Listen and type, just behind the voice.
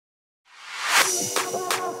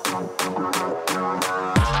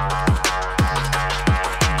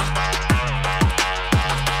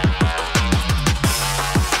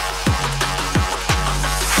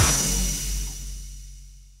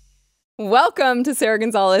Welcome to Sara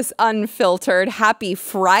Gonzales Unfiltered. Happy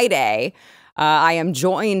Friday. I am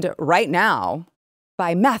joined right now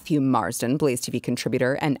by Matthew Marsden, BlazeTV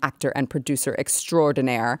contributor and actor and producer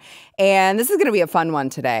extraordinaire. And this is going to be a fun one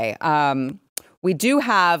today. We do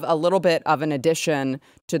have a little bit of an addition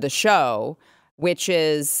to the show, which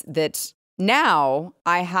is that now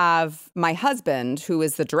I have my husband, who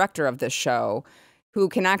is the director of this show, who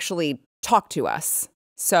can actually talk to us.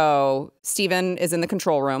 So Steven is in the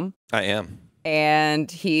control room. I am. And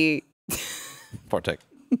he... Partake.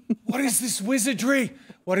 What is this wizardry?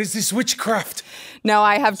 What is this witchcraft? No,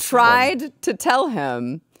 I have tried to tell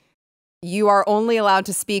him you are only allowed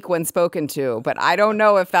to speak when spoken to, but I don't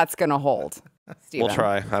know if that's going to hold. Steven. We'll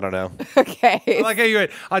try. I don't know. Okay. Like,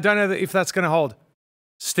 I don't know if that's going to hold.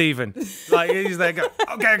 Steven. Like, he's there going,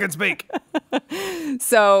 okay, I can speak.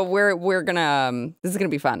 So we're gonna this is gonna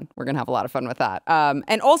be fun. We're gonna have a lot of fun with that.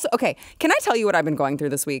 And also, okay, can I tell you what I've been going through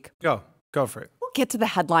this week? Go for it. We'll get to the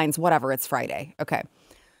headlines, whatever. It's Friday. Okay.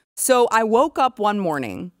 So I woke up one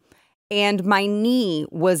morning and my knee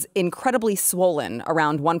was incredibly swollen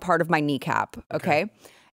around one part of my kneecap. Okay.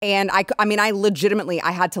 And I mean, I legitimately, I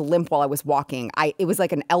had to limp while I was walking. It was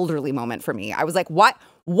like an elderly moment for me. I was like, what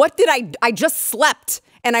did I just slept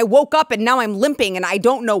and I woke up and now I'm limping and I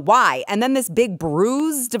don't know why. And then this big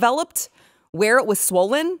bruise developed where it was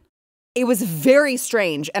swollen. It was very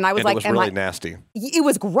strange. And I was like, it was really nasty. It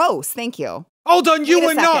was gross. Thank you. Hold on, you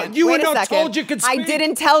were not told you could speak. I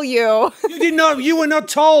didn't tell you. You did not, you were not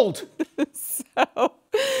told.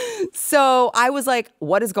 So I was like,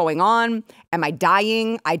 what is going on? Am I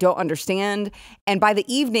dying? I don't understand. And by the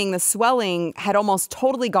evening, the swelling had almost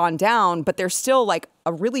totally gone down, but there's still like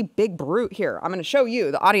a really big bruise here. I'm going to show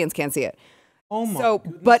you. The audience can't see it. Oh my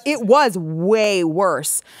goodness. But it was way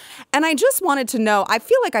worse. And I just wanted to know, I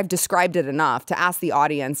feel like I've described it enough to ask the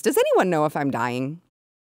audience, does anyone know if I'm dying?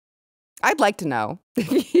 I'd like to know.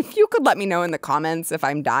 If you could let me know in the comments if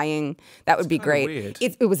I'm dying, that would be great. Weird.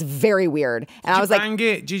 It was very weird. And I was like,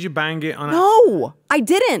 did you bang it on it? No, I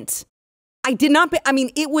didn't. I did not. I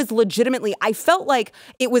mean, it was legitimately, I felt like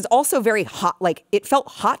it was also very hot. Like it felt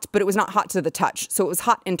hot, but it was not hot to the touch. So it was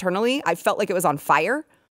hot internally. I felt like it was on fire.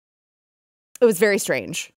 It was very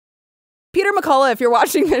strange. Peter McCullough, if you're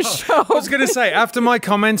watching this show. I was going to say, after my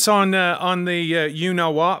comments on the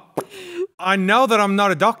you-know-what, I know that I'm not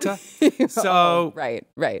a doctor, so right.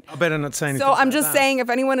 I better not say anything. So I'm just saying, if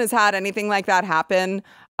anyone has had anything like that happen,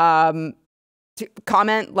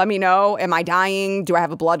 comment, let me know. Am I dying? Do I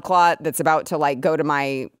have a blood clot that's about to like go to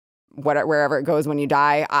my wherever it goes when you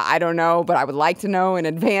die? I don't know, but I would like to know in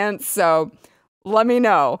advance. So let me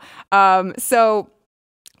know. So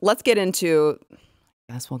let's get into.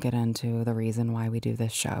 I guess we'll get into the reason why we do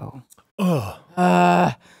this show.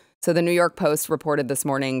 So the New York Post reported this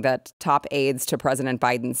morning that top aides to President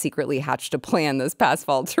Biden secretly hatched a plan this past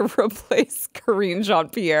fall to replace Karine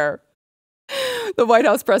Jean-Pierre, the White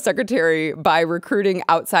House press secretary, by recruiting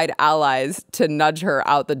outside allies to nudge her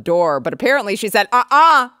out the door. But apparently she said,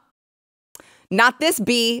 not this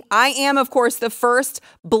B. I am, of course, the first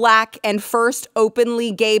black and first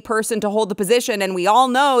openly gay person to hold the position. And we all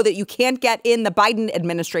know that you can't get in the Biden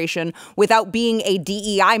administration without being a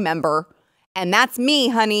DEI member. And that's me,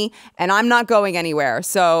 honey, and I'm not going anywhere.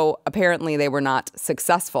 So apparently they were not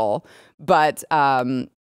successful, but God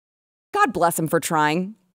bless him for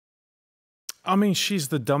trying. I mean, she's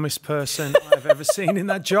the dumbest person I've ever seen in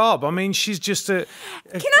that job. I mean, she's just a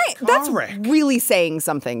That's wreck. Really saying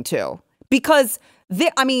something too, because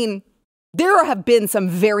there have been some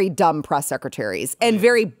very dumb press secretaries and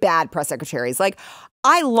very bad press secretaries. Like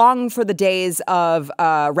I long for the days of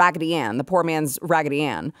Raggedy Ann, the poor man's Raggedy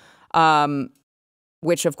Ann.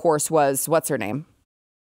 Which of course was, what's her name?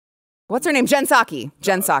 Jen Psaki.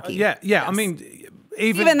 Jen Psaki. Yeah. Yes. I mean,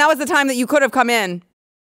 even that was the time that you could have come in.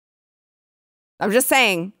 I'm just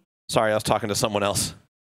saying. Sorry, I was talking to someone else.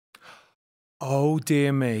 Oh,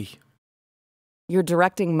 dear me. You're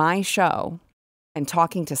directing my show and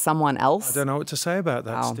talking to someone else? I don't know what to say about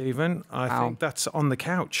that, Stephen. I think that's on the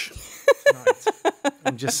couch tonight.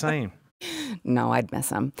 I'm just saying. No, I'd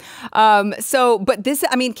miss him. But this,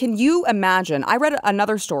 I mean, can you imagine? I read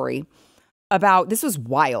another story about, this was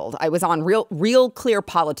wild. I was on Real Clear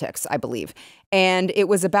Politics, I believe. And it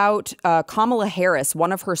was about Kamala Harris,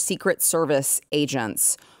 one of her Secret Service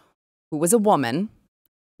agents, who was a woman,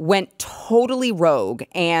 went totally rogue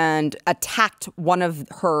and attacked one of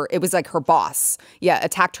her, it was like her boss. Yeah,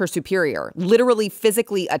 attacked her superior, literally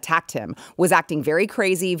physically attacked him, was acting very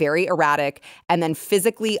crazy, very erratic, and then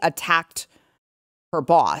physically attacked her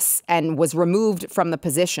boss and was removed from the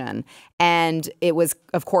position. And it was,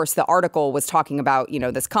 of course, the article was talking about, you know,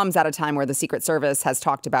 this comes at a time where the Secret Service has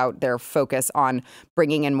talked about their focus on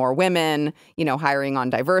bringing in more women, you know, hiring on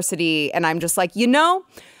diversity. And I'm just like, you know,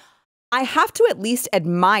 I have to at least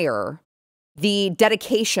admire the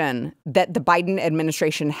dedication that the Biden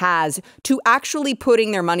administration has to actually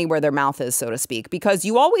putting their money where their mouth is, so to speak, because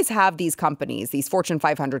you always have these companies, these Fortune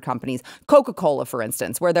 500 companies, Coca-Cola, for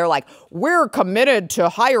instance, where they're like, we're committed to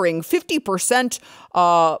hiring 50%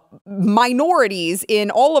 minorities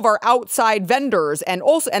in all of our outside vendors. And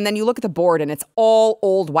then you look at the board and it's all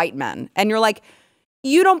old white men. And you're like,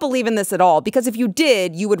 you don't believe in this at all, because if you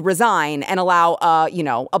did, you would resign and allow, you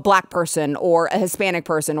know, a black person or a Hispanic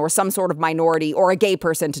person or some sort of minority or a gay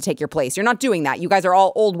person to take your place. You're not doing that. You guys are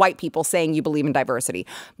all old white people saying you believe in diversity.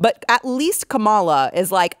 But at least Kamala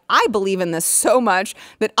is like, I believe in this so much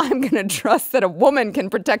that I'm going to trust that a woman can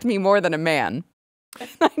protect me more than a man.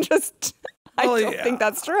 I don't think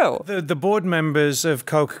that's true. The board members of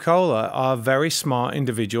Coca-Cola are very smart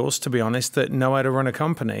individuals, to be honest, that know how to run a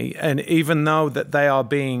company. And even though that they are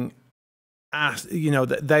being asked, you know,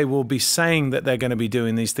 that they will be saying that they're going to be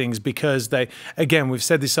doing these things because they, again, we've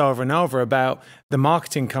said this over and over about the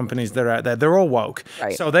marketing companies that are out there. They're all woke.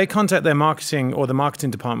 Right. So they contact their marketing or the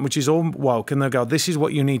marketing department, which is all woke, and they'll go, this is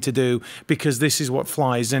what you need to do because this is what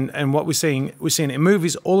flies. And what we're seeing it in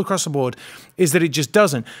movies all across the board is that it just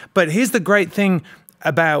doesn't. But here's the great thing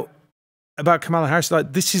about Kamala Harris.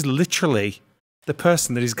 Like, this is literally the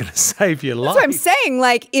person that is going to save your life. That's what I'm saying.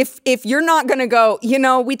 Like, if you're not going to go, you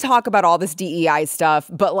know, we talk about all this DEI stuff,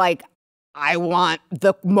 but like, I want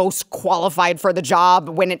the most qualified for the job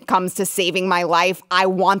when it comes to saving my life. I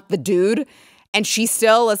want the dude. And she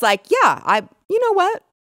still is like, yeah, you know what?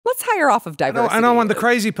 Let's hire off of diversity. I don't want the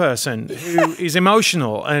crazy person who is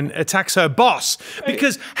emotional and attacks her boss.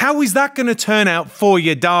 Because how is that going to turn out for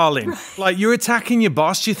you, darling? Like, you're attacking your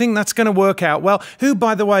boss. Do you think that's going to work out well? Who,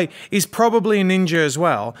 by the way, is probably a ninja as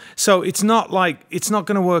well. So it's not like it's not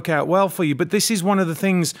going to work out well for you. But this is one of the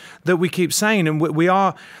things that we keep saying. And we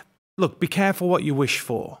are, look, be careful what you wish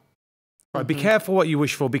for. Right, be careful what you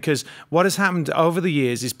wish for, because what has happened over the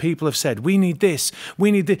years is people have said, we need this,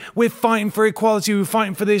 we're fighting for equality, we're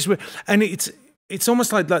fighting for this. And it's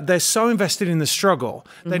almost like they're so invested in the struggle,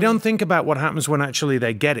 they don't think about what happens when actually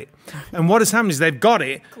they get it. And what has happened is they've got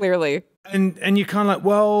it. Clearly. And you're kind of like,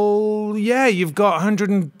 well, yeah, you've got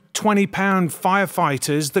 120-pound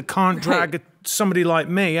firefighters that can't drag somebody like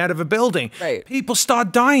me out of a building. Right. People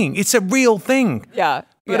start dying. It's a real thing. Yeah.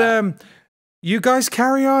 But you guys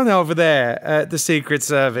carry on over there at the Secret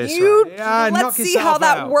Service. Let's see how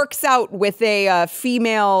that works out with a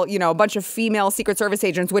female, you know, a bunch of female Secret Service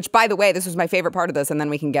agents, which, by the way, this was my favorite part of this, and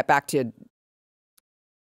then we can get back to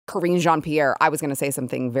Karine Jean-Pierre. I was going to say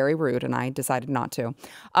something very rude, and I decided not to,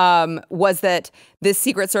 was that this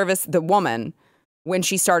Secret Service, the woman, when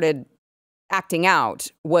she started acting out,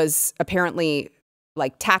 was apparently,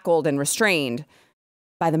 like, tackled and restrained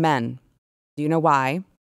by the men. Do you know why?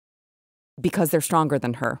 Because they're stronger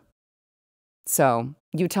than her. So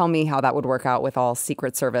you tell me how that would work out with all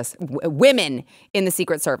Secret Service, women in the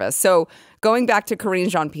Secret Service. So going back to Karine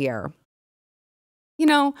Jean-Pierre, you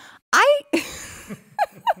know,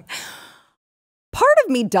 part of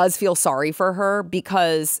me does feel sorry for her,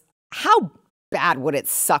 because how bad would it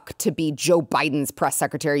suck to be Joe Biden's press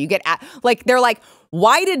secretary? You get like, they're like,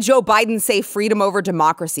 why did Joe Biden say freedom over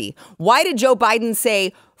democracy? Why did Joe Biden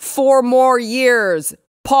say 4 more years?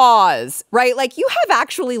 Pause, right? Like, you have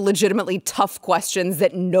actually legitimately tough questions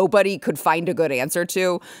that nobody could find a good answer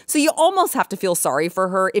to. So you almost have to feel sorry for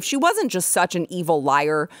her. If she wasn't just such an evil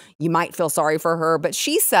liar, you might feel sorry for her. But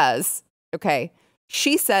she says,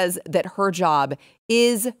 she says that her job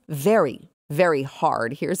is very, very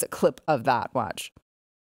hard. Here's a clip of that. Watch.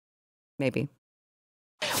 Maybe.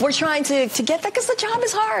 We're trying to get that because the job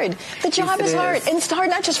is hard. The job is hard. And it's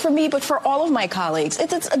hard not just for me, but for all of my colleagues.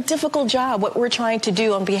 It's a difficult job, what we're trying to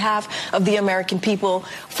do on behalf of the American people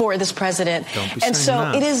for this president. And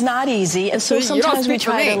so it is not easy. And so sometimes we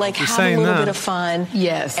try to like have a little bit of fun.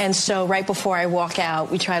 Yes. And so right before I walk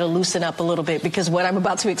out, we try to loosen up a little bit, because what I'm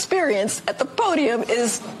about to experience at the podium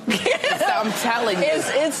is I'm telling you.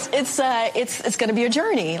 It's going to be a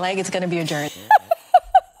journey. Like, it's going to be a journey.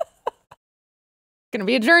 Going to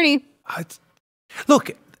be a journey.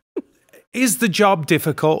 Look, is the job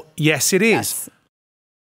difficult? Yes, it is. Yes.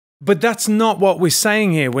 But that's not what we're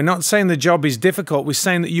saying here. We're not saying the job is difficult. We're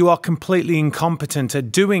saying that you are completely incompetent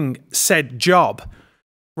at doing said job,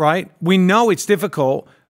 right? We know it's difficult,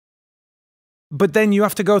 but then you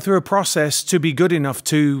have to go through a process to be good enough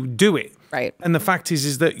to do it. Right. And the fact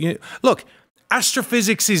is that, look,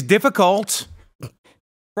 astrophysics is difficult.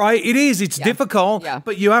 Right? It is. It's difficult,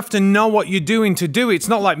 but you have to know what you're doing to do it. It's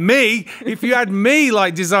not like me. If you had me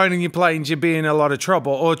like designing your planes, you'd be in a lot of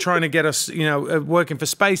trouble, or trying to get us, working for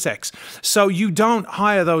SpaceX. So you don't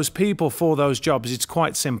hire those people for those jobs. It's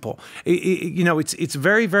quite simple. It's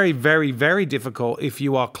very, very, very, very difficult if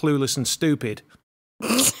you are clueless and stupid.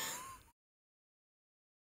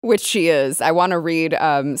 Which she is. I want to read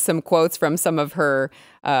some quotes from some of her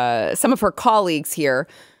colleagues here.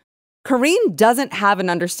 Karine doesn't have an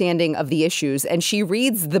understanding of the issues, and she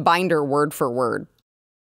reads the binder word for word,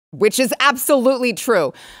 which is absolutely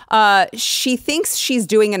true. She thinks she's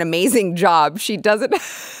doing an amazing job. She doesn't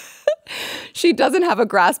have a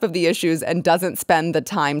grasp of the issues and doesn't spend the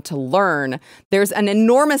time to learn. There's an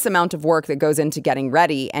enormous amount of work that goes into getting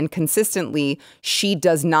ready, and consistently, she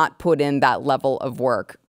does not put in that level of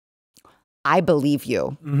work. I believe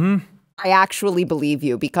you. Mm-hmm. I actually believe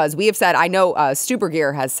you, because we have said, I know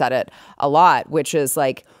Stubergear has said it a lot, which is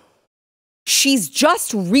like, she's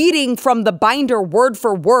just reading from the binder word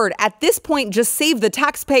for word. At this point, just save the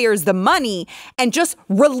taxpayers the money and just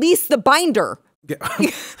release the binder.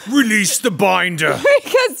 Release the binder.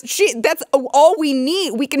 Because that's all we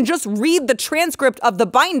need. We can just read the transcript of the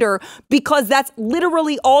binder, because that's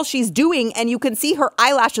literally all she's doing. And you can see her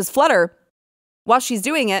eyelashes flutter while she's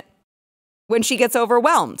doing it when she gets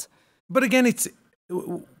overwhelmed. But again, it's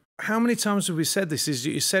how many times have we said this? Is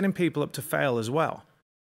you're setting people up to fail as well,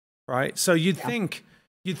 right? So you'd think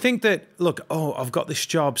that, look, I've got this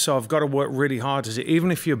job, so I've got to work really hard at it,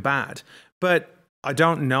 even if you're bad. But I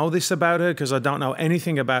don't know this about her because I don't know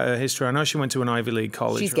anything about her history. I know she went to an Ivy League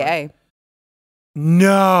college. She's gay.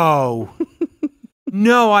 No,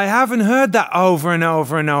 no, I haven't heard that over and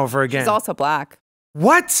over and over again. She's also black.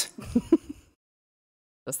 What?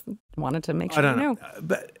 Just wanted to make sure you knew.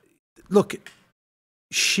 But look,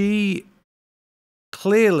 she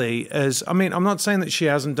clearly is, I'm not saying that she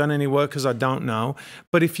hasn't done any work because I don't know,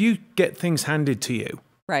 but if you get things handed to you,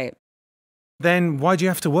 right, then why do you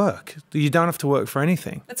have to work? You don't have to work for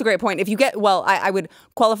anything. That's a great point. If you get, I would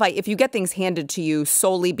qualify, if you get things handed to you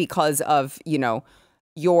solely because of,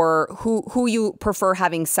 your, who you prefer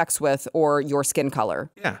having sex with or your skin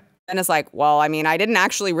color. Yeah. And it's like, well, I didn't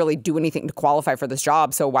actually really do anything to qualify for this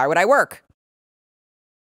job, so why would I work?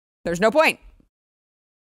 There's no point.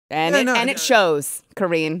 And it shows,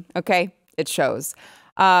 Karine, okay? It shows.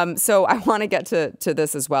 So I want to get to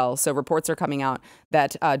this as well. So reports are coming out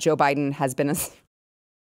that Joe Biden has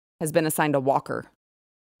been assigned a walker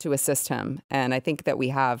to assist him. And I think that we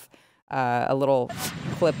have a little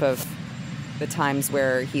clip of the times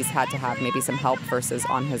where he's had to have maybe some help versus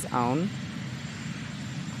on his own.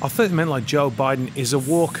 I thought it meant like Joe Biden is a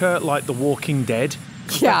walker, like The Walking Dead.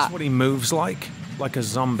 Yeah. That's what he moves like a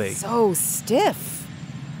zombie. So stiff.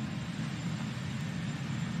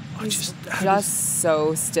 Just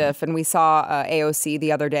so stiff. And we saw AOC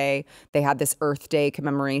the other day. They had this Earth Day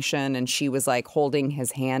commemoration, and she was like holding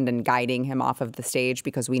his hand and guiding him off of the stage,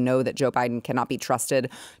 because we know that Joe Biden cannot be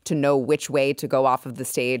trusted to know which way to go off of the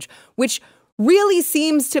stage, which really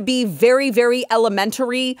seems to be very, very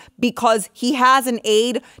elementary, because he has an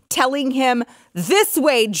aide telling him, this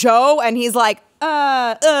way, Joe. And he's like,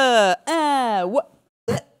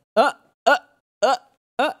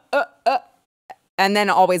 and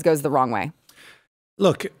then always goes the wrong way.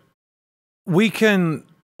 Look, we can...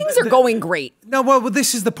 Things are going great. No, well,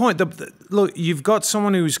 this is the point. Look, you've got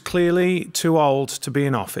someone who's clearly too old to be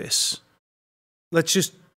in office. Let's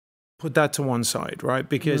just put that to one side, right?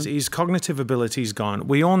 Because his cognitive ability's gone.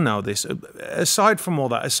 We all know this. Aside from all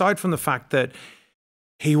that, aside from the fact that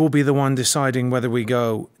he will be the one deciding whether we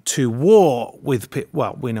go to war with...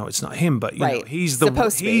 Well, we know it's not him, but you know, he's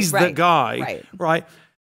the guy, right?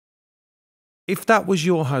 If that was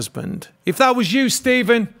your husband, if that was you,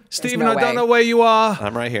 Stephen, I don't know where you are.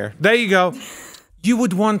 I'm right here. There you go. You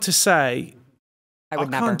would want to say, I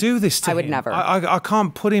can't do this to him. I would never. I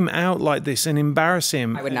can't put him out like this and embarrass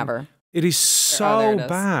him. I would never. It is so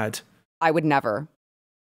bad. I would never.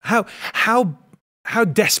 How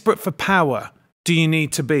desperate for power do you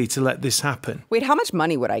need to be to let this happen? Wait, how much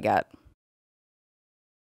money would I get?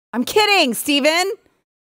 I'm kidding, Stephen.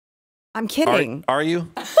 I'm kidding. Are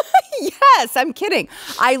you? Yes, I'm kidding.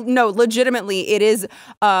 No, legitimately, it is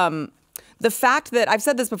the fact that, I've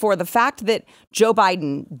said this before, the fact that Joe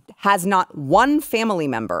Biden has not one family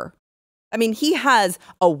member I mean, he has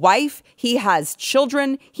a wife, he has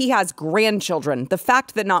children, he has grandchildren. The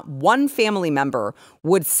fact that not one family member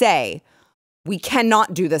would say, we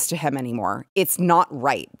cannot do this to him anymore. It's not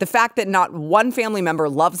right. The fact that not one family member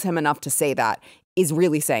loves him enough to say that is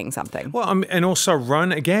really saying something. Well, and also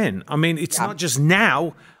run again. I mean, it's not just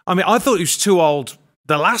now. I mean, I thought he was too old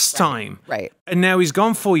the last time. Right. And now he's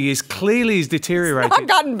gone 4 years. Clearly he's deteriorated. It's not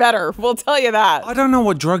gotten better. We'll tell you that. I don't know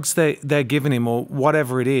what drugs they're giving him or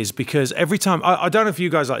whatever it is, because every time, I don't know if you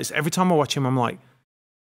guys like this, every time I watch him, I'm like,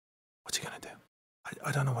 what's he going to do?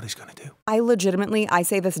 I don't know what he's going to do. I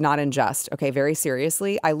say this not in jest, okay, very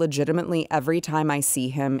seriously. I legitimately, every time I see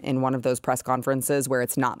him in one of those press conferences where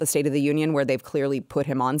it's not the State of the Union, where they've clearly put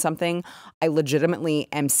him on something, I legitimately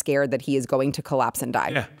am scared that he is going to collapse and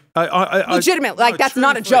die. Yeah. Legitimately, like, that's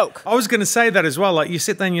not a joke. I was going to say that as well. Like, you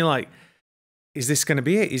sit there and you're like, is this going to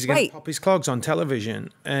be it? Is he going to pop his clogs on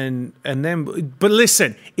television? And then, but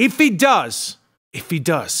listen, if he does,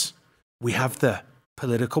 we have the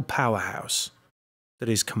political powerhouse that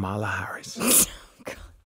is Kamala Harris.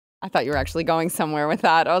 I thought you were actually going somewhere with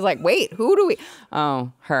that. I was like, wait, who do we?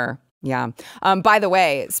 Oh, her. Yeah. By the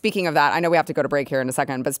way, speaking of that, I know we have to go to break here in a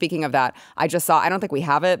second, but speaking of that, I just saw, I don't think we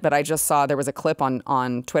have it, but I just saw there was a clip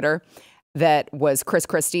on Twitter that was Chris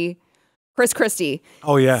Christie. Chris Christie.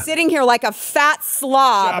 Oh, yeah. Sitting here like a fat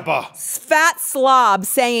slob. Jabba. Fat slob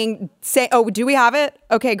saying, oh, do we have it?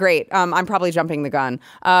 Okay, great. I'm probably jumping the gun.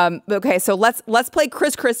 Okay, so let's play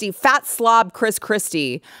Chris Christie, fat slob Chris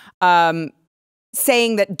Christie,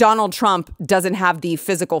 saying that Donald Trump doesn't have the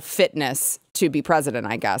physical fitness to be president,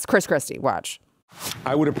 I guess. Chris Christie, watch.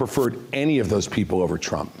 I would have preferred any of those people over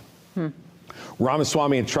Trump.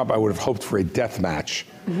 Ramaswamy and Trump, I would have hoped for a death match.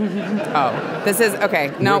 Oh, this is,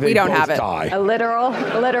 okay, no, we don't have it. Die. A literal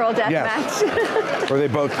death match. Or they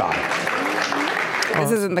both die.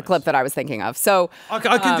 This isn't the clip that I was thinking of. So I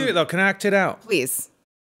can do it, though. Can I act it out? Please.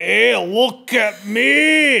 Hey, look at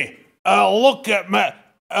me. Look at me.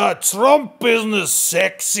 Trump isn't as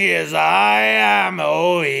sexy as I am.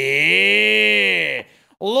 Oh, yeah.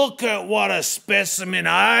 Look at what a specimen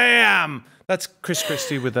I am. That's Chris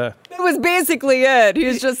Christie with a... That was basically it. He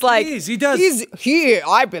was just like... He does.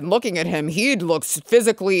 I've been looking at him. He looks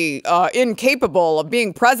physically incapable of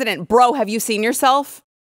being president. Bro, have you seen yourself?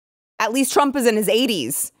 At least Trump is in his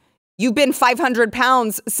 80s. You've been 500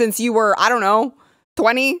 pounds since you were, I don't know,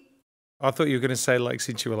 20? I thought you were going to say, like,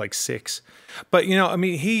 since you were, like, 6. But, you know, I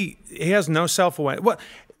mean, he has no self-awareness. What?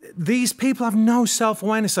 These people have no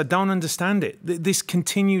self-awareness. I don't understand it. This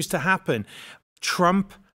continues to happen.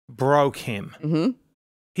 Trump broke him.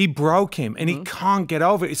 He broke him, and he can't get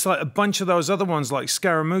over it. It's like a bunch of those other ones, like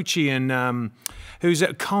Scaramucci and who's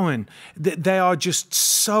it, Cohen. They are just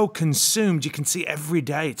so consumed. You can see every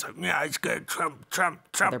day. It's like, yeah, it's good. Trump.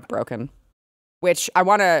 They're broken. Which I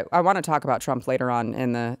want to talk about Trump later on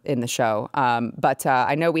in the show. But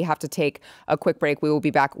I know we have to take a quick break. We will be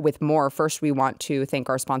back with more. First, we want to thank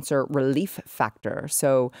our sponsor, Relief Factor.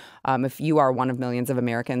 So if you are one of millions of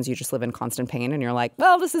Americans, you just live in constant pain and you're like,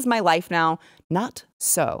 well, this is my life now. Not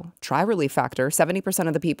so. Try Relief Factor. 70%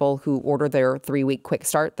 of the people who order their 3-week quick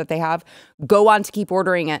start that they have go on to keep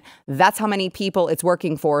ordering it. That's how many people it's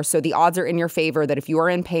working for. So the odds are in your favor that if you are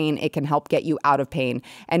in pain, it can help get you out of pain.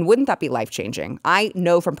 And wouldn't that be life-changing? I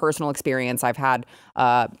know from personal experience, I've had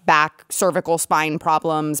back, cervical, spine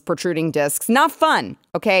problems, protruding discs. Not fun,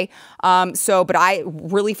 okay? But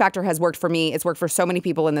Relief Factor has worked for me. It's worked for so many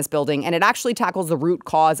people in this building, and it actually tackles the root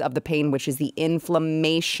cause of the pain, which is the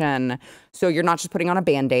inflammation. So you're not just putting on a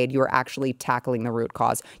Band-Aid, you are actually tackling the root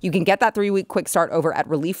cause. You can get that 3-week quick start over at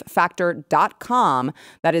relieffactor.com.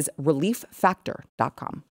 That is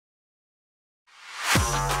relieffactor.com.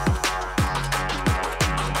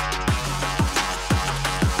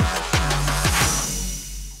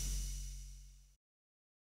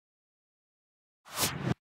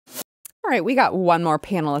 All right, we got one more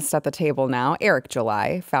panelist at the table now. Eric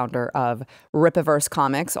July, founder of Ripiverse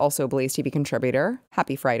Comics, also BlazeTV contributor.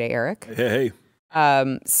 Happy Friday, Eric. Hey.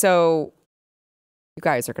 So you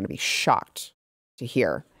guys are going to be shocked to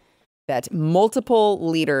hear that multiple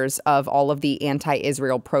leaders of all of the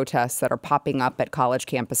anti-Israel protests that are popping up at college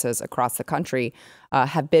campuses across the country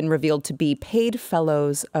have been revealed to be paid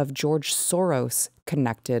fellows of George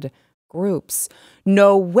Soros-connected groups.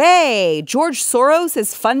 No way! George Soros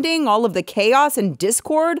is funding all of the chaos and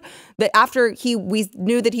discord that after we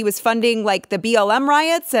knew that he was funding like the BLM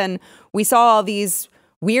riots, and we saw all these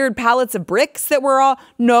weird pallets of bricks that were all,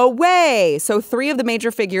 no way. So 3 of the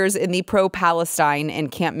major figures in the pro-Palestine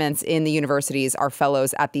encampments in the universities are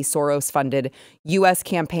fellows at the Soros-funded U.S.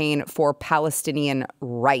 Campaign for Palestinian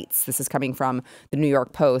Rights. This is coming from the New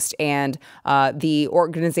York Post. And the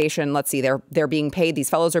organization, let's see, they're being paid, these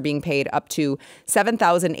fellows are being paid up to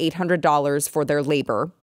 $7,800 for their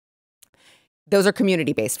labor. Those are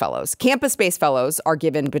community-based fellows. Campus-based fellows are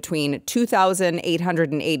given between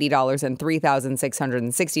 $2,880 and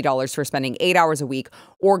 $3,660 for spending 8 hours a week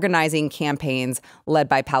organizing campaigns led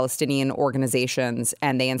by Palestinian organizations,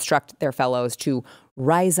 and they instruct their fellows to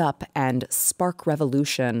rise up and spark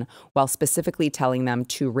revolution while specifically telling them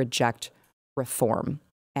to reject reform.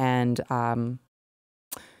 And I'm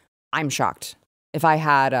shocked. If I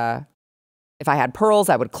had pearls,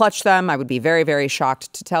 I would clutch them. I would be very, very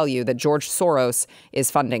shocked to tell you that George Soros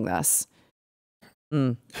is funding this.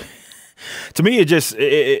 To me, it just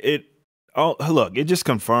look, it just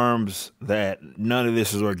confirms that none of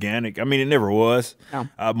this is organic. I mean, it never was,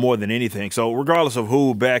 more than anything. So regardless of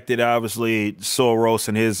who backed it, obviously Soros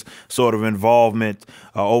and his sort of involvement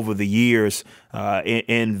over the years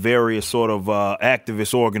in various sort of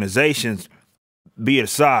activist organizations, be it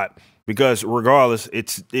aside. Because regardless,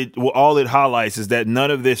 all it highlights is that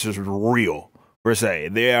none of this is real, per se.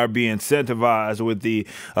 They are being incentivized with the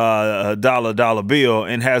dollar bill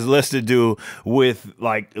and has less to do with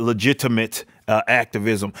like legitimate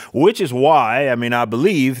activism, which is why, I mean, I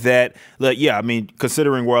believe that, yeah, I mean,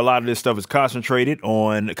 considering where a lot of this stuff is concentrated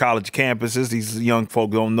on college campuses, these young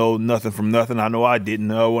folk don't know nothing from nothing. I know I didn't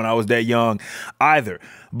know when I was that young either.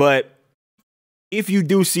 But if you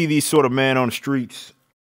do see these sort of man on the streets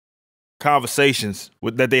conversations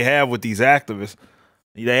that they have with these activists,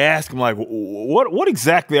 they ask them like, what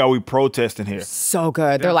exactly are we protesting here? So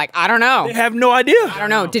good. They're like, I don't know. They have no idea. I don't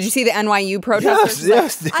know. Did you see the NYU protesters?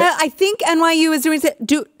 Yes. I think NYU is doing.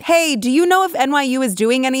 Hey, do you know if NYU is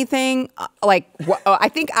doing anything? I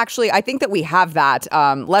think that we have that.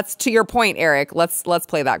 To your point, Eric. Let's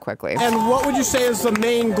play that quickly. And what would you say is the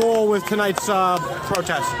main goal with tonight's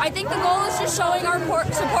protest? I think the goal is just showing our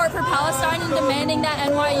support for Palestine and demanding that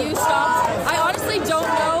NYU stops. I honestly don't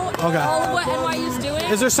know all of what NYU is doing.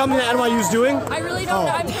 Is there something that NYU is doing? I really don't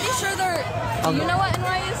know. I'm pretty sure they're... Do you know what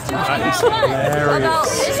NYU is doing? About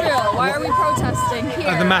Israel. Why are we protesting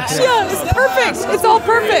here? The mass. Yeah, it's perfect. It's all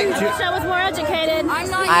perfect. I wish I was more educated. I'm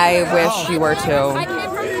not. I wish you were too. I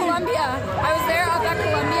came from Columbia. I was there up at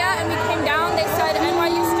Columbia, and we came down. They said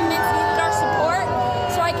NYU students needed our support,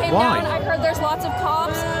 so I came down. I heard there's lots of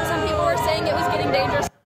cops. Some people were saying it was getting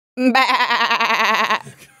dangerous.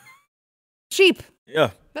 Sheep. Yeah.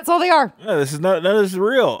 That's all they are. Yeah, none of this is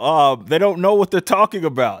real. They don't know what they're talking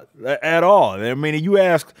about at all. I mean, you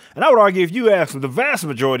ask, and I would argue if you ask the vast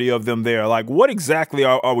majority of them there, like, what exactly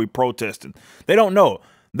are we protesting? They don't know.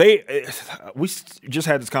 We just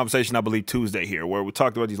had this conversation, I believe, Tuesday here, where we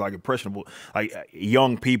talked about these like impressionable, like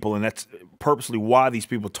young people, and that's purposely why these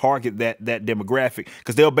people target that demographic,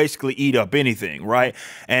 because they'll basically eat up anything, right?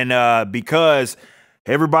 And because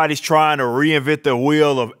everybody's trying to reinvent the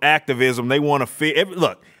wheel of activism, they want to fit.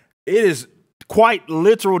 Look, it is quite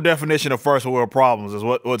literal definition of first world problems is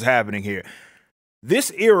what's happening here.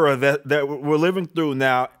 This era that we're living through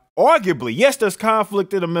now, arguably, yes, there's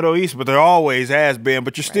conflict in the Middle East, but there always has been,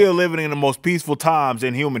 but you're still living in the most peaceful times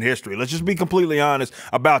in human history. Let's just be completely honest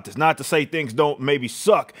about this. Not to say things don't maybe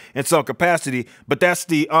suck in some capacity, but that's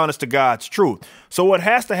the honest to God's truth. So what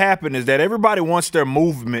has to happen is that everybody wants their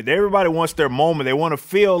movement. Everybody wants their moment. They want to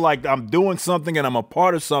feel like I'm doing something and I'm a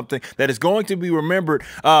part of something that is going to be remembered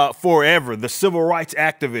forever. The civil rights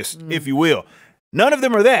activists, if you will. None of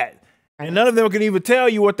them are that. And none of them can even tell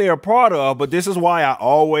you what they are part of. But this is why I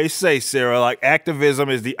always say, Sarah, like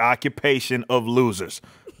activism is the occupation of losers.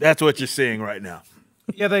 That's what you're seeing right now.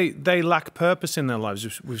 Yeah, they lack purpose in their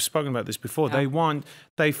lives. We've spoken about this before. Yeah.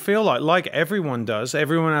 They feel like everyone does.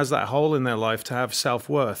 Everyone has that hole in their life to have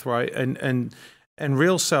self-worth, right? And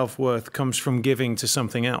real self-worth comes from giving to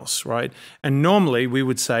something else, right? And normally we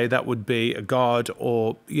would say that would be a god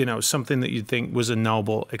or, something that you'd think was a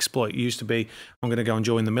noble exploit. It used to be, I'm going to go and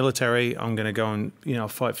join the military. I'm going to go and,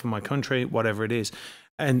 fight for my country, whatever it is.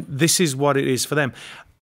 And this is what it is for them.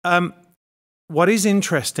 What is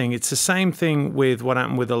interesting, it's the same thing with what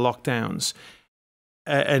happened with the lockdowns.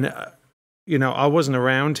 I wasn't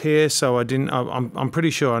around here, so I didn't, I'm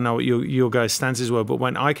pretty sure I know what your guys' stances were, but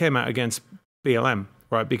when I came out against BLM,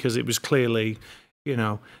 right, because it was clearly,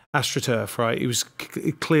 astroturf, right? It was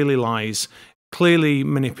clearly lies, clearly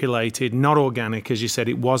manipulated, not organic, as you said.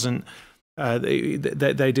 It wasn't. They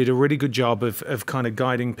did a really good job of kind of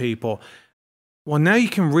guiding people. Well, now you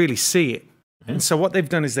can really see it, and so what they've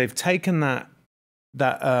done is they've taken that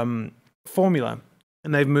formula,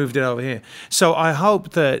 and they've moved it over here. So I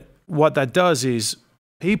hope that what that does is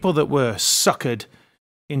people that were suckered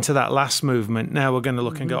into that last movement now are going to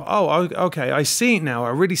look and go, oh, okay, I see it now. I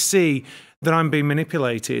really see that I'm being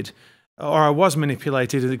manipulated, or I was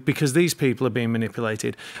manipulated because these people are being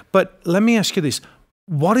manipulated. But let me ask you this.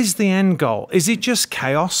 What is the end goal? Is it just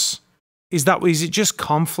chaos? Is it just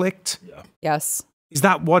conflict? Yeah. Yes. Is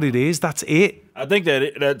that what it is? That's it? I think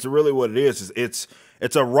that's really what it is. It's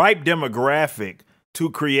a ripe demographic to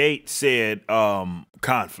create said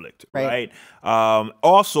conflict, right?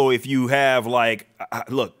 Also, if you have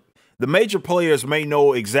look, the major players may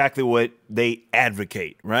know exactly what they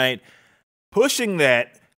advocate, right? Pushing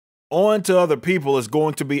that on to other people is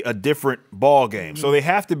going to be a different ball game. So they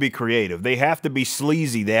have to be creative. They have to be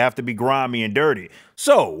sleazy. They have to be grimy and dirty.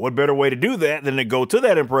 So what better way to do that than to go to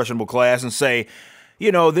that impressionable class and say,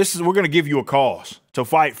 you know, we're going to give you a cause to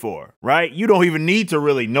fight for, right? You don't even need to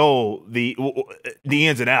really know the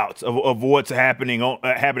ins and outs of what's happening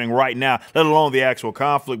right now, let alone the actual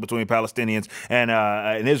conflict between Palestinians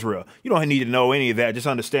and Israel. You don't need to know any of that. Just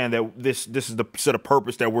understand that this is the set of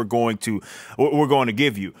purpose that we're going to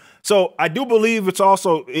give you. So I do believe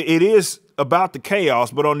it is about the chaos,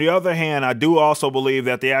 but on the other hand, I do also believe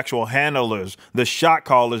that the actual handlers, the shot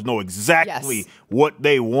callers, know exactly what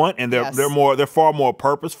they want, and they're far more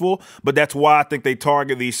purposeful. But that's why I think they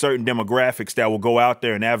target these certain demographics that will go out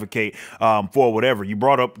there and advocate for whatever. You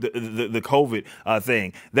brought up the COVID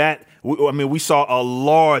thing. We saw a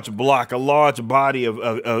large body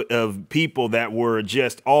of people that were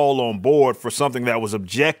just all on board for something that was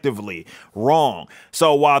objectively wrong.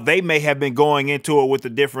 So while they may have been going into it with a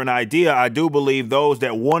different idea, I do believe those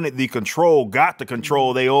that wanted the control got the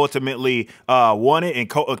control they ultimately wanted, and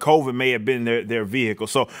COVID may have been their vehicle.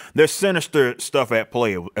 So there's sinister stuff at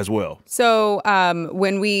play as well. So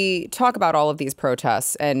when we talk about all of these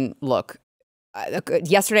protests, and look,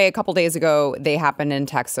 yesterday, a couple days ago, they happened in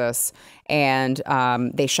Texas, and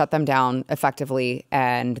they shut them down effectively,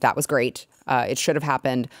 and that was great. It should have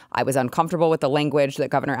happened. I was uncomfortable with the language that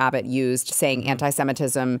Governor Abbott used, saying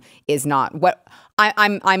anti-Semitism is not what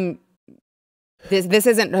This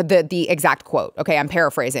isn't the exact quote. Okay, I'm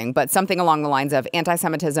paraphrasing, but something along the lines of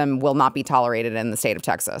anti-Semitism will not be tolerated in the state of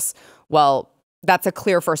Texas. Well, that's a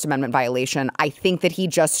clear First Amendment violation. I think that he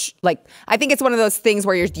just, I think it's one of those things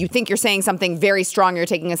where you think you're saying something very strong, you're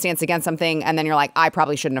taking a stance against something, and then you're like, I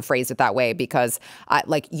probably shouldn't have phrased it that way, because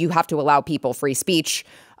you have to allow people free speech,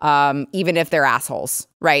 even if they're assholes,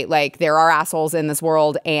 right? Like, there are assholes in this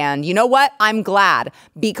world, and you know what? I'm glad,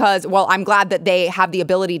 because, well, I'm glad that they have the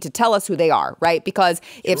ability to tell us who they are, right? Because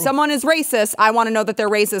if someone is racist, I want to know that they're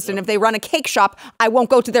racist, and if they run a cake shop, I won't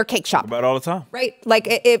go to their cake shop. About all the time, right? Like,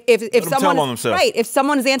 if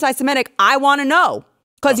someone is anti-Semitic, I want to know,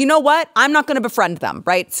 because you know what? I'm not going to befriend them,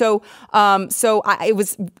 right? So, it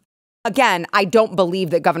was. Again, I don't believe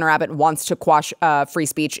that Governor Abbott wants to quash free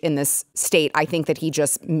speech in this state. I think that he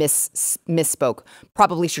just misspoke.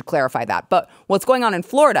 Probably should clarify that. But what's going on in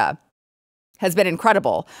Florida has been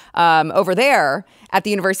incredible. Over there at the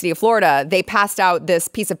University of Florida, they passed out this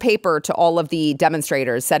piece of paper to all of the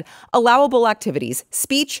demonstrators, said allowable activities,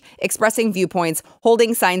 speech, expressing viewpoints,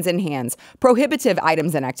 holding signs in hands, prohibitive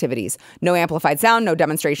items and activities, no amplified sound, no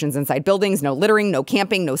demonstrations inside buildings, no littering, no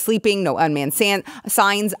camping, no sleeping, no unmanned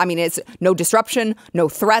signs. I mean, it's no disruption, no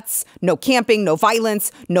threats, no camping, no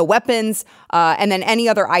violence, no weapons, and then any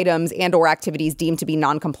other items and or activities deemed to be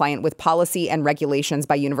non-compliant with policy and regulations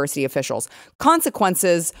by university officials.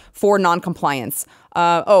 Consequences for noncompliance.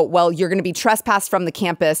 Well, you're going to be trespassed from the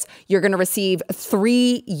campus. You're going to receive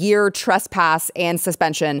 3-year trespass and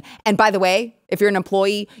suspension. And by the way, if you're an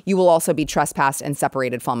employee, you will also be trespassed and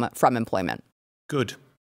separated from employment. Good.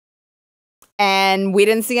 And we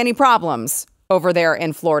didn't see any problems over there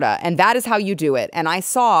in Florida. And that is how you do it. And I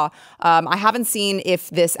saw, I haven't seen if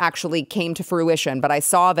this actually came to fruition, but I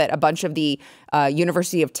saw that a bunch of the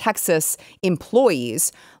University of Texas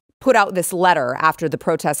employees put out this letter after the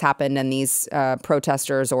protests happened, and these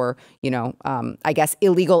protesters, or, I guess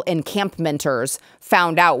illegal encampmenters,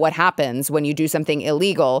 found out what happens when you do something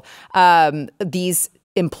illegal. These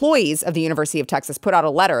employees of the University of Texas put out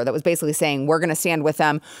a letter that was basically saying, we're going to stand with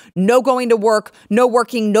them. No going to work, no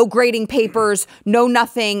working, no grading papers, no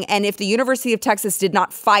nothing. And if the University of Texas did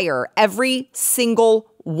not fire every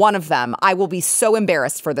single one of them, I will be so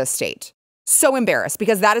embarrassed for this state. So embarrassed,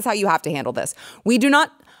 because that is how you have to handle this. We do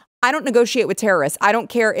not I don't negotiate with terrorists. I don't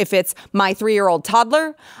care if it's my 3-year-old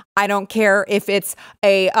toddler. I don't care if it's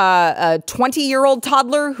a 20-year-old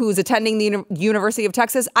toddler who's attending the University of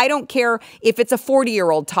Texas. I don't care if it's a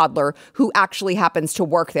 40-year-old toddler who actually happens to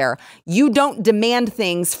work there. You don't demand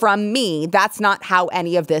things from me. That's not how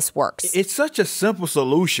any of this works. It's such a simple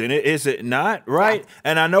solution, is it not? Right? Yeah.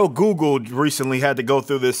 And I know Google recently had to go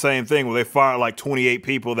through this same thing where they fired like 28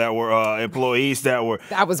 people that were employees that were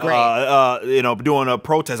was great. Doing a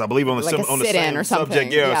protest, I believe, on the same or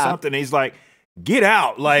subject, or something. He's like, get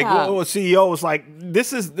out! Like, CEO was like,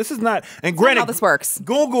 this is not. And granted, how this works.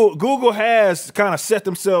 Google has kind of set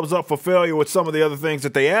themselves up for failure with some of the other things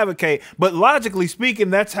that they advocate. But logically speaking,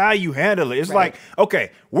 that's how you handle it. It's like,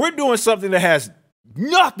 okay, we're doing something that has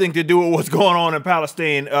nothing to do with what's going on in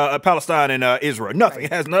Palestine and Israel. Nothing.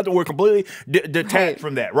 It has nothing. We're completely detached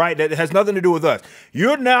from that, right? That has nothing to do with us.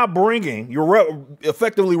 You're now bringing, you're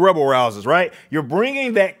effectively rebel rousers, right? You're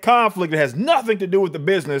bringing that conflict that has nothing to do with the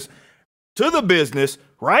business to the business,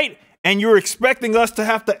 right? And you're expecting us to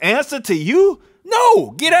have to answer to you? No,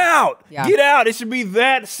 get out. Yeah. Get out. It should be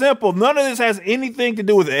that simple. None of this has anything to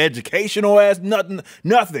do with educational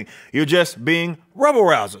nothing. You're just being rebel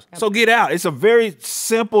rousers. Yep. So get out. It's a very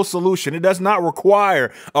simple solution. It does not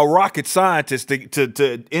require a rocket scientist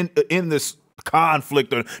to end this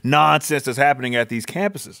conflict or nonsense that's happening at these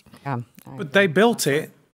campuses. Yeah. But they built it.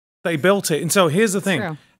 They built it. And so here's the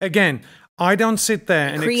thing. Again, I don't sit there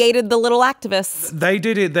and created the little activists. They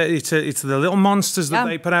did it. It's the little monsters that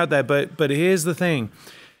they put out there. But here's the thing.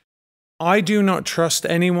 I do not trust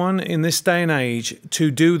anyone in this day and age to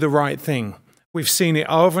do the right thing. We've seen it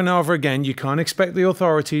over and over again. You can't expect the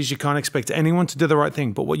authorities. You can't expect anyone to do the right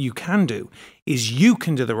thing. But what you can do is you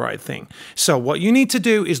can do the right thing. So what you need to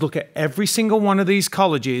do is look at every single one of these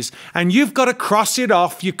colleges, and you've got to cross it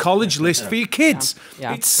off your college list for your kids.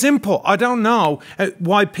 Yeah. It's simple. I don't know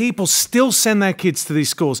why people still send their kids to these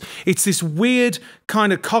schools. It's this weird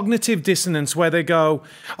kind of cognitive dissonance where they go,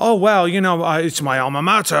 oh, well, you know, it's my alma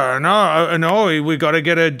mater, and we got to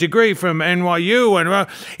get a degree from NYU. And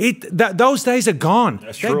those days are gone.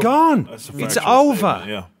 They're gone. It's over.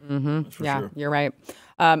 Yeah. Mm-hmm. Yeah, sure. You're right.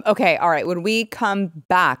 Okay, all right. When we come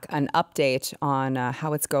back, an update on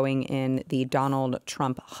how it's going in the Donald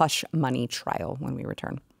Trump hush money trial when we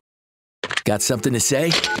return. Got something to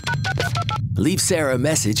say? Leave Sara a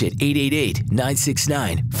message at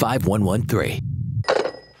 888-969-5113.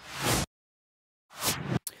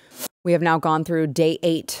 We have now gone through day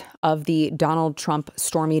 8 of the Donald Trump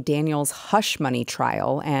Stormy Daniels hush money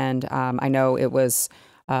trial. And I know it was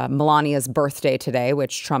Melania's birthday today,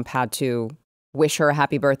 which Trump had to wish her a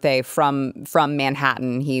happy birthday from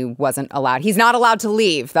Manhattan. He wasn't allowed. He's not allowed to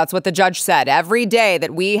leave. That's what the judge said. Every day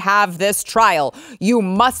that we have this trial, you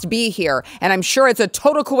must be here. And I'm sure it's a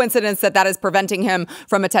total coincidence that is preventing him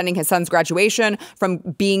from attending his son's graduation, from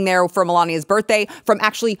being there for Melania's birthday, from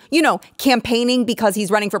actually, campaigning because he's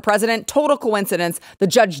running for president. Total coincidence. The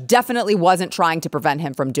judge definitely wasn't trying to prevent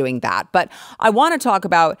him from doing that. But I want to talk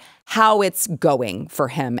about how it's going for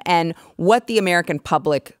him and what the American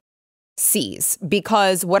public sees,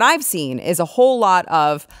 because what I've seen is a whole lot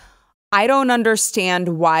of, I don't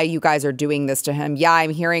understand why you guys are doing this to him. Yeah,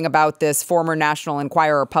 I'm hearing about this former National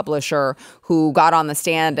Enquirer publisher who got on the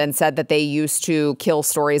stand and said that they used to kill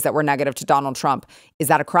stories that were negative to Donald Trump. Is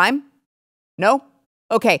that a crime? No?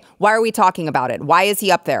 Okay, why are we talking about it? Why is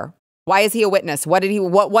he up there? Why is he a witness?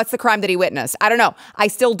 What's the crime that he witnessed? I don't know. I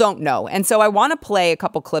still don't know. And so I want to play a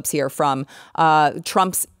couple clips here from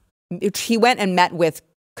he went and met with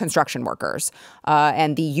construction workers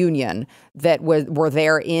and the union that were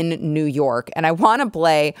there in New York. And I want to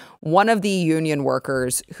play one of the union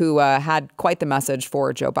workers who had quite the message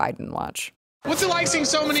for Joe Biden. Watch. What's it like seeing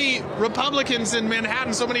so many Republicans in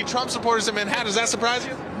Manhattan, so many Trump supporters in Manhattan? Does that surprise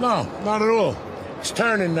you? No, not at all. It's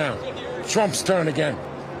turning now. Trump's turn again.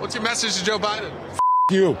 What's your message to Joe Biden?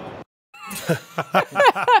 You.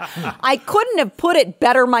 I couldn't have put it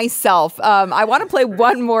better myself. I want to play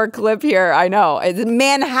one more clip here. I know. It's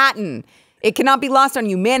Manhattan. It cannot be lost on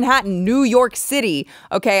you. Manhattan, New York City.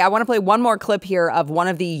 Okay, I want to play one more clip here of one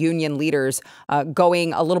of the union leaders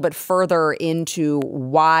going a little bit further into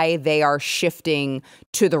why they are shifting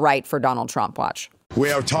to the right for Donald Trump. Watch. We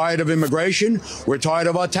are tired of immigration. We're tired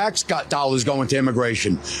of our tax dollars going to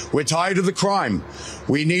immigration. We're tired of the crime.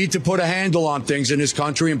 We need to put a handle on things in this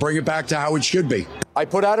country and bring it back to how it should be. I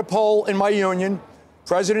put out a poll in my union.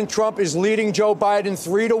 President Trump is leading Joe Biden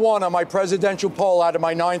 3-1 on my presidential poll out of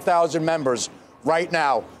my 9,000 members right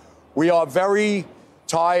now. We are very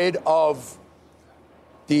tired of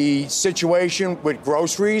the situation with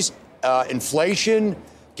groceries, inflation,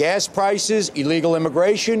 gas prices, illegal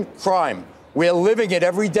immigration, crime. We're living it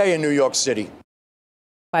every day in New York City.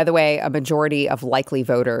 By the way, a majority of likely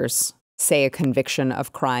voters say a conviction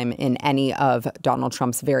of crime in any of Donald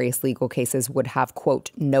Trump's various legal cases would have,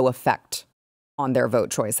 quote, no effect on their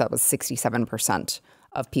vote choice. That was 67%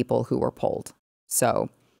 of people who were polled. So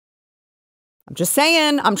I'm just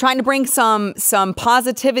saying, I'm trying to bring some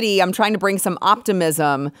positivity. I'm trying to bring some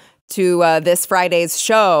optimism to this Friday's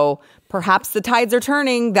show. Perhaps the tides are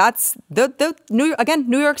turning. That's New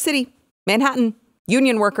York City, Manhattan,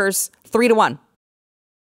 union workers, 3-1.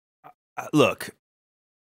 Look,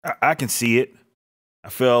 I can see it. I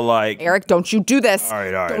feel like Eric, don't you do this. All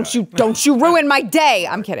right. Don't you ruin my day.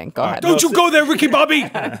 I'm kidding. Go ahead. Don't you go there, Ricky Bobby.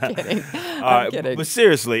 I'm kidding. I'm kidding. But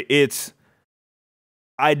seriously,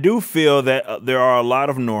 I do feel that there are a lot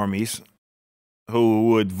of normies who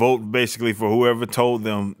would vote basically for whoever told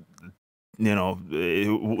them, you know,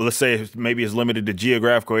 let's say maybe it's limited to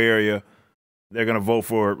geographical area, they're going to vote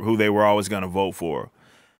for who they were always going to vote for.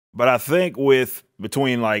 But I think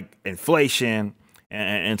between like inflation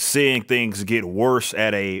and seeing things get worse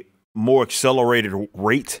at a more accelerated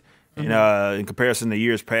rate in comparison to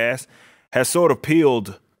years past, has sort of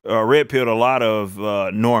red-pilled a lot of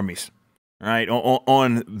normies, right,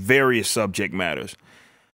 on various subject matters.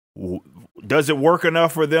 Does it work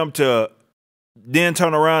enough for them to then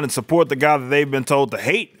turn around and support the guy that they've been told to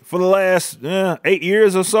hate for the last 8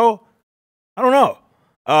 years or so? I don't know.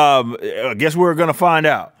 I guess we're going to find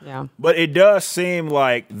out. Yeah. But it does seem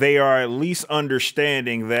like they are at least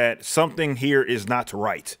understanding that something here is not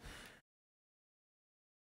right.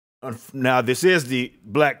 Now, this is the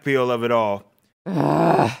black pill of it all.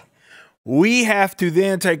 We have to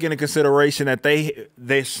then take into consideration that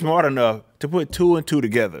they're smart enough to put 2 and 2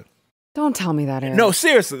 together. Don't tell me that, Eric. No,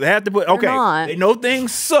 seriously, they have to put. Okay, they know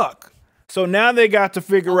things suck, so now they got to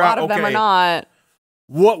figure out. A lot of them are not.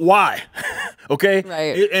 Why? Okay.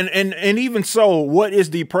 Right. And even so, what is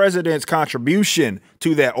the president's contribution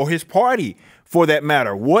to that, or his party for that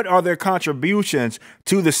matter? What are their contributions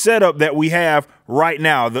to the setup that we have right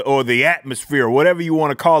now, or the atmosphere, whatever you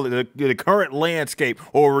want to call it, the current landscape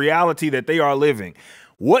or reality that they are living?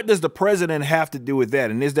 What does the president have to do with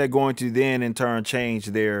that? And is that going to then in turn change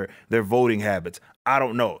their voting habits? I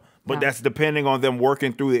don't know. But that's depending on them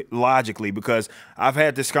working through it logically, because I've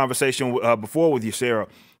had this conversation before with you, Sarah.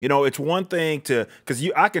 You know, it's one thing because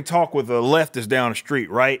I can talk with a leftist down the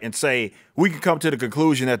street, right, and say we can come to the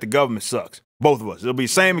conclusion that the government sucks. Both of us. It'll be the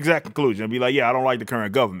same exact conclusion. It'll be like, yeah, I don't like the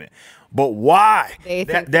current government. But why?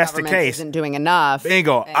 That's the case. Isn't doing enough.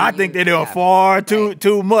 Bingo. I think they're doing far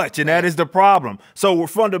too much, and that is the problem. So we're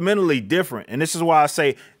fundamentally different, and this is why I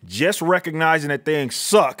say just recognizing that things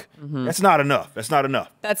suck. That's not enough. That's not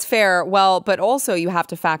enough. That's fair. Well, but also you have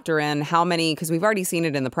to factor in how many, because we've already seen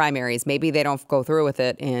it in the primaries. Maybe they don't go through with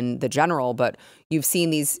it in the general, but you've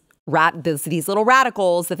seen these little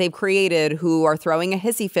radicals that they've created who are throwing a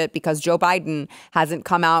hissy fit because Joe Biden hasn't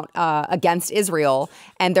come out against Israel,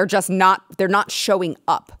 and they're not showing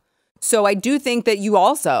up. So I do think that you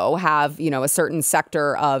also have, a certain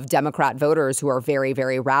sector of Democrat voters who are very,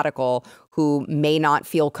 very radical, who may not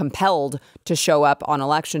feel compelled to show up on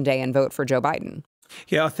Election Day and vote for Joe Biden.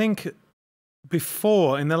 Yeah, I think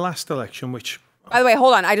before, in the last election, which... By the way,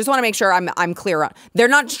 hold on. I just want to make sure I'm clear. They're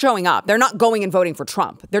not showing up. They're not going and voting for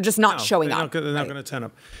Trump. They're just not showing up. They're not going to turn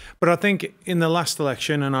up. But I think in the last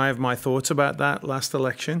election, and I have my thoughts about that last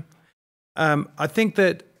election, I think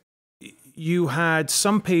that you had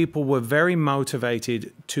some people were very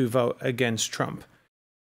motivated to vote against Trump.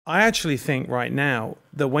 I actually think right now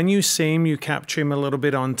that when you see him, you capture him a little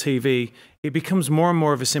bit on TV, he becomes more and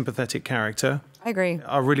more of a sympathetic character. I agree.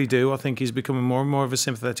 I really do. I think he's becoming more and more of a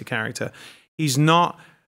sympathetic character. He's not,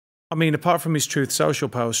 I mean, apart from his Truth Social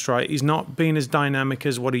post, right, he's not being as dynamic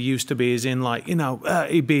as what he used to be, as in like,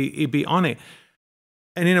 he'd be on it.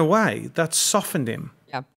 And in a way, that's softened him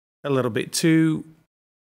a little bit to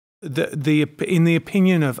in the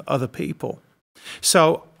opinion of other people.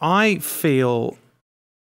 So I feel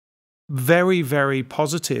very, very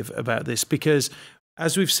positive about this because,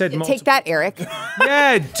 as we've said, take that, Eric.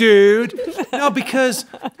 Yeah, dude. No, because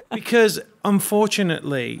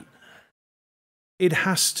unfortunately, it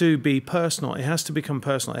has to be personal. It has to become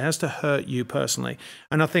personal. It has to hurt you personally.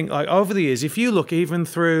 And I think, like, over the years, if you look even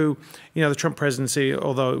through, the Trump presidency,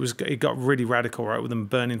 although it got really radical, right, with them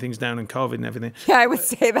burning things down and COVID and everything. Yeah, I would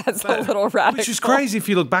say that's a little radical. Which is crazy if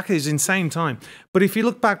you look back at his insane time. But if you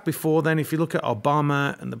look back before then, if you look at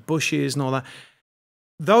Obama and the Bushes and all that,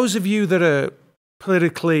 those of you that are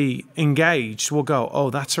politically engaged will go,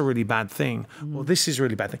 oh, that's a really bad thing. Well, this is a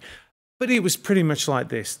really bad thing. But it was pretty much like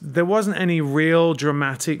this. There wasn't any real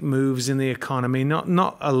dramatic moves in the economy,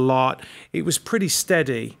 not a lot. It was pretty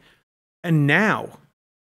steady. And now,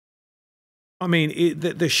 I mean,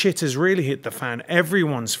 the shit has really hit the fan.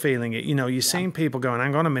 Everyone's feeling it. You know, you're seeing people going,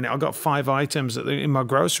 hang on a minute, I've got 5 items in my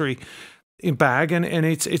grocery bag and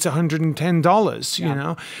it's $110, you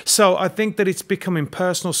know? So I think that it's becoming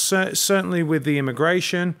personal, certainly with the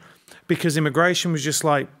immigration, because immigration was just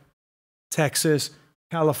like Texas,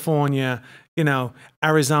 California, you know,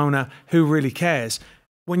 Arizona, who really cares?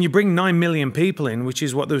 When you bring 9 million people in, which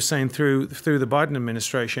is what they were saying through the Biden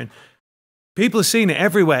administration, people are seeing it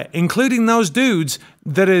everywhere, including those dudes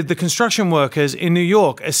that are the construction workers in New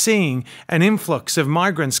York are seeing an influx of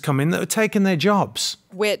migrants come in that are taking their jobs.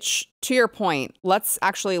 Which, to your point, let's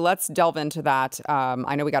delve into that.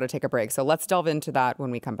 I know we got to take a break, so let's delve into that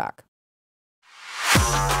when we come back.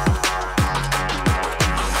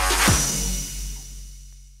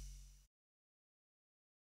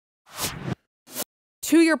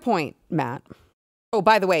 To your point, Matt. Oh,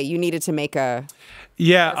 by the way, you needed to make a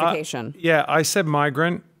clarification. I said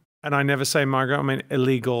migrant, and I never say migrant. I mean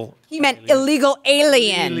illegal. He meant illegal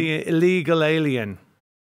alien. Illegal alien,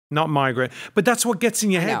 not migrant. But that's what gets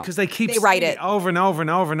in your head because they write it over and over and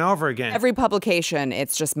over and over again. Every publication,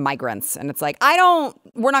 it's just migrants, and it's like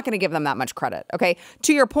we're not going to give them that much credit. Okay,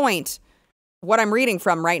 to your point, what I'm reading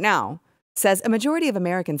from right now says a majority of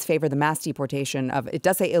Americans favor the mass deportation of. It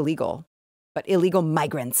does say illegal. But illegal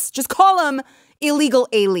migrants. Just call them illegal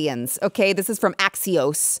aliens, okay? This is from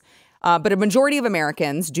Axios. But a majority of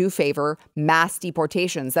Americans do favor mass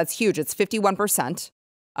deportations. That's huge. It's 51%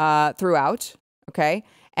 throughout, okay?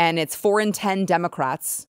 And it's 4 in 10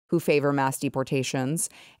 Democrats who favor mass deportations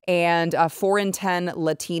and 4 in 10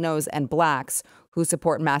 Latinos and blacks who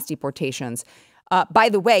support mass deportations. By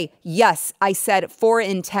the way, yes, I said 4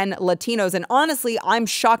 in 10 Latinos. And honestly, I'm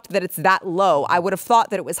shocked that it's that low. I would have thought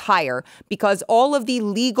that it was higher because all of the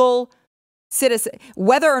legal citizens,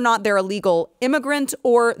 whether or not they're a legal immigrant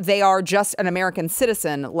or they are just an American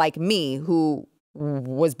citizen like me who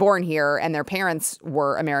was born here and their parents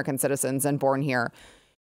were American citizens and born here,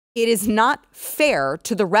 it is not fair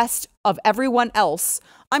to the rest of everyone else.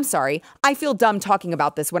 I'm sorry. I feel dumb talking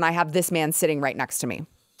about this when I have this man sitting right next to me.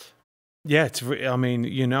 Yeah, I mean,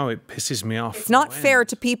 you know, it pisses me off. It's not fair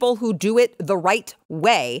to people who do it the right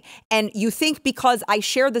way. And you think because I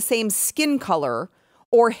share the same skin color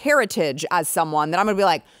or heritage as someone that I'm going to be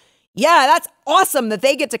like, yeah, that's awesome that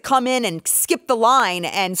they get to come in and skip the line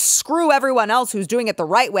and screw everyone else who's doing it the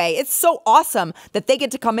right way. It's so awesome that they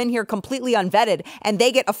get to come in here completely unvetted and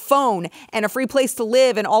they get a phone and a free place to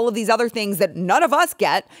live and all of these other things that none of us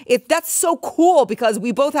get. That's so cool because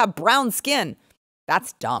we both have brown skin.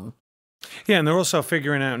 That's dumb. Yeah, and they're also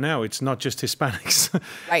figuring out now it's not just Hispanics.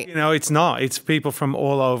 Right. You know, it's not. It's people from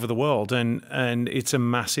all over the world, and it's a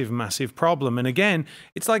massive, massive problem. And again,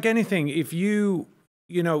 it's like anything. If you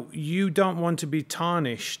don't want to be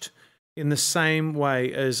tarnished in the same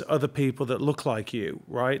way as other people that look like you,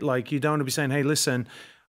 right? Like you don't want to be saying, hey, listen,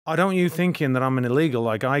 I don't want you thinking that I'm an illegal.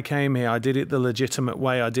 Like I came here, I did it the legitimate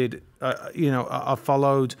way. I did, I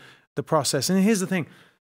followed the process. And here's the thing.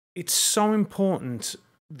 It's so important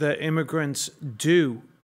that immigrants do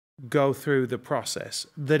go through the process,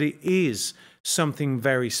 that it is something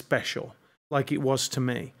very special, like it was to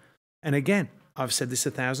me. And again, I've said this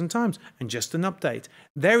 1,000 times, and just an update.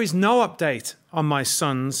 There is no update on my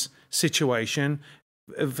son's situation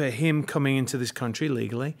for him coming into this country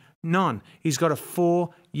legally. None. He's got a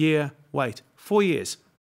 4-year wait. 4 years.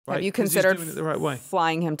 Right? Have you considered doing it the right way.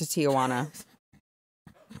 Flying him to Tijuana?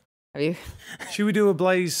 Have you? Should we do a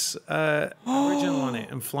Blaze original on it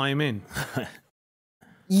and fly him in?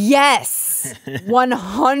 Yes.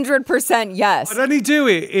 100% yes. I'd only do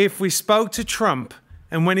it if we spoke to Trump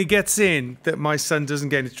and when he gets in that my son doesn't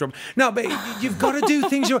get into trouble. No, but you've got to do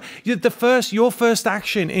things. Your first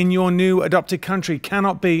action in your new adopted country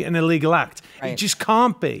cannot be an illegal act. Right. It just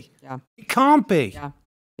can't be. Yeah. It can't be. Yeah.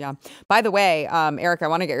 Yeah. By the way, Eric, I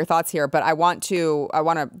want to get your thoughts here, but I want to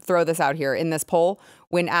throw this out here. In this poll,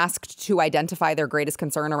 when asked to identify their greatest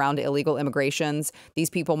concern around illegal immigrations, these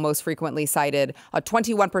people most frequently cited,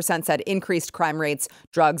 21% said increased crime rates,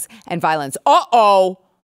 drugs, and violence. Uh-oh.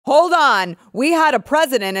 Hold on. We had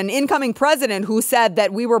an incoming president who said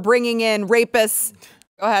that we were bringing in rapists.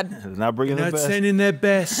 Go ahead. Not bringing their best. Sending their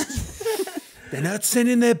best. They're not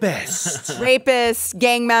sending their best. Rapists,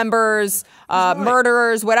 gang members,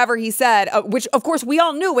 murderers, whatever he said, which, of course, we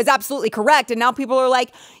all knew was absolutely correct. And now people are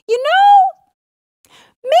like, maybe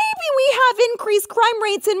we have increased crime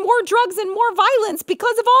rates and more drugs and more violence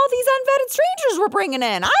because of all these unvetted strangers we're bringing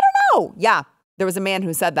in. I don't know. Yeah, there was a man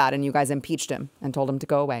who said that, and you guys impeached him and told him to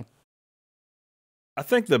go away. I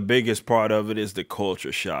think the biggest part of it is the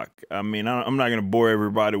culture shock. I mean, I'm not going to bore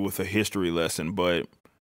everybody with a history lesson, but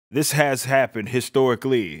this has happened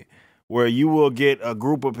historically, where you will get a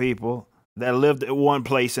group of people that lived at one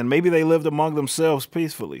place, and maybe they lived among themselves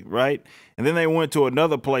peacefully, right? And then they went to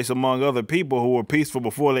another place among other people who were peaceful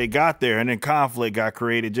before they got there, and then conflict got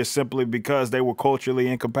created just simply because they were culturally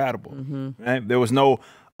incompatible. Right? There was no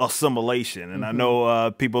assimilation, and I know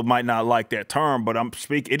people might not like that term, but I'm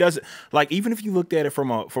speaking. It doesn't, like, even if you looked at it from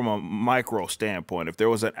a micro standpoint, if there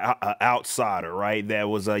was an outsider, right, that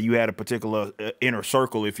was you had a particular inner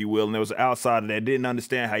circle, if you will, and there was an outsider that didn't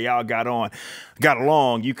understand how y'all got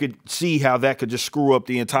along, you could see how that could just screw up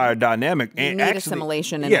the entire dynamic. You need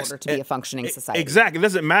assimilation in order to be a functioning society. Exactly. It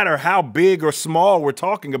doesn't matter how big or small we're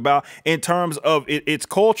talking about in terms of its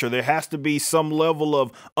culture. There has to be some level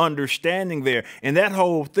of understanding there, and that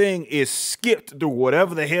whole thing is skipped through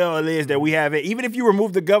whatever the hell it is that we have. Even if you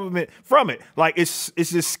remove the government from it, like it's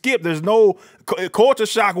just skipped. There's no culture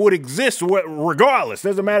shock would exist regardless.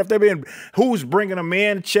 Doesn't matter if they're being who's bringing them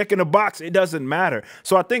in, checking a box. It doesn't matter.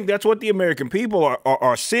 So I think that's what the American people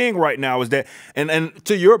are seeing right now is that, and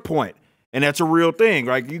to your point, and that's a real thing.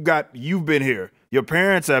 Like you've been here, your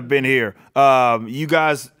parents have been here, you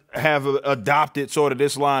guys have adopted sort of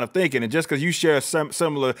this line of thinking, and just because you share a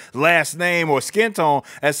similar last name or skin tone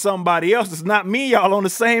as somebody else does not mean y'all on the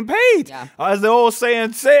same page. Yeah. As the old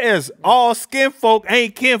saying says, all skin folk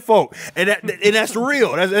ain't kinfolk, and that's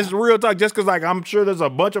real. That's real talk. Just because, like, I'm sure there's a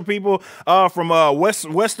bunch of people from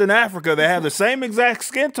Western Africa that have the same exact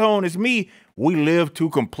skin tone as me. We live two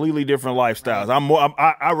completely different lifestyles.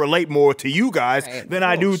 Right. I relate more to you guys than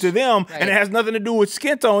I do to them, and it has nothing to do with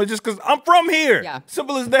skin tone. It's just because I'm from here. Yeah.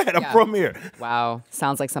 Simple as that. I'm from here. Wow.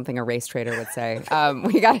 Sounds like something a race trader would say.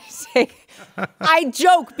 We got to take... I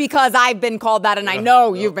joke because I've been called that, and I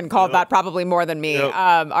know you've been called that probably more than me.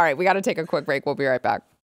 All right, we got to take a quick break. We'll be right back.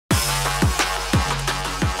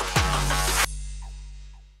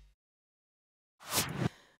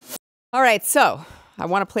 All right, so... I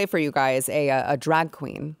want to play for you guys a drag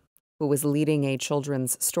queen who was leading a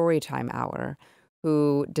children's storytime hour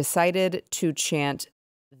who decided to chant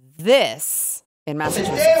this in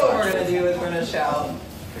Massachusetts. Today what we're going to do is we're going to shout,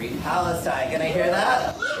 "Free Palestine." Can I hear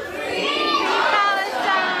that? Free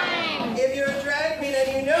Palestine! If you're a drag queen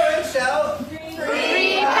and you know it, shout,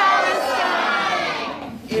 "Free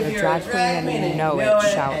Palestine!" If you're a drag queen and you know it,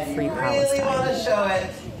 shout, "Free Palestine." If you really want to show it,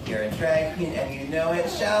 you're a drag queen and you know it,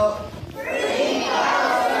 shout, "Free Palestine!"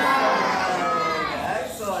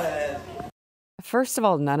 Excellent. First of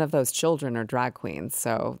all, none of those children are drag queens,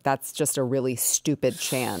 so that's just a really stupid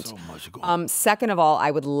chant. So much going. Second of all,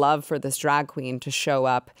 I would love for this drag queen to show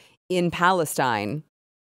up in Palestine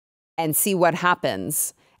and see what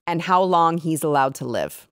happens and how long he's allowed to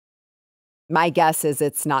live. My guess is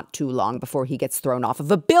it's not too long before he gets thrown off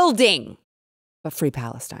of a building. But free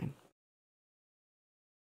Palestine.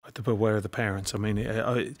 But where are the parents? I mean,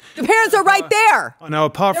 the parents are right there. I know.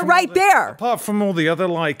 Apart from all the other,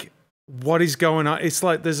 like, what is going on? It's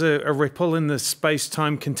like there's a ripple in the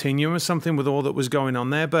space-time continuum or something with all that was going on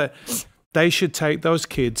there. But they should take those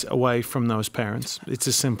kids away from those parents. It's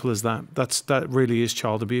as simple as that. That really is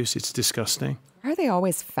child abuse. It's disgusting. Why are they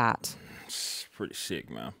always fat? It's pretty sick,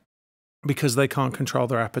 man. Because they can't control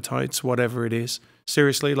their appetites, whatever it is.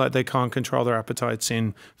 Seriously, like they can't control their appetites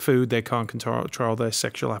in food. They can't control their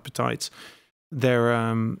sexual appetites.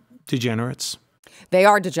 They're degenerates. They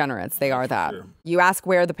are degenerates. They are that. Sure. You ask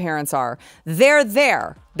where the parents are. They're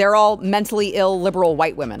there. They're all mentally ill, liberal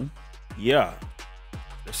white women. Yeah.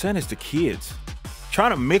 They're saying it's the kids.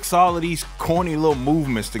 Trying to mix all of these corny little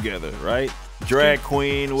movements together, right? Drag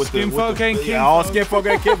queen with skin folk ain't kin all skin folk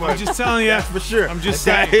ain't kin folk. I'm just telling you. That's for sure. I'm just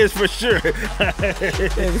saying. That is for sure.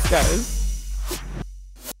 Thanks, guys.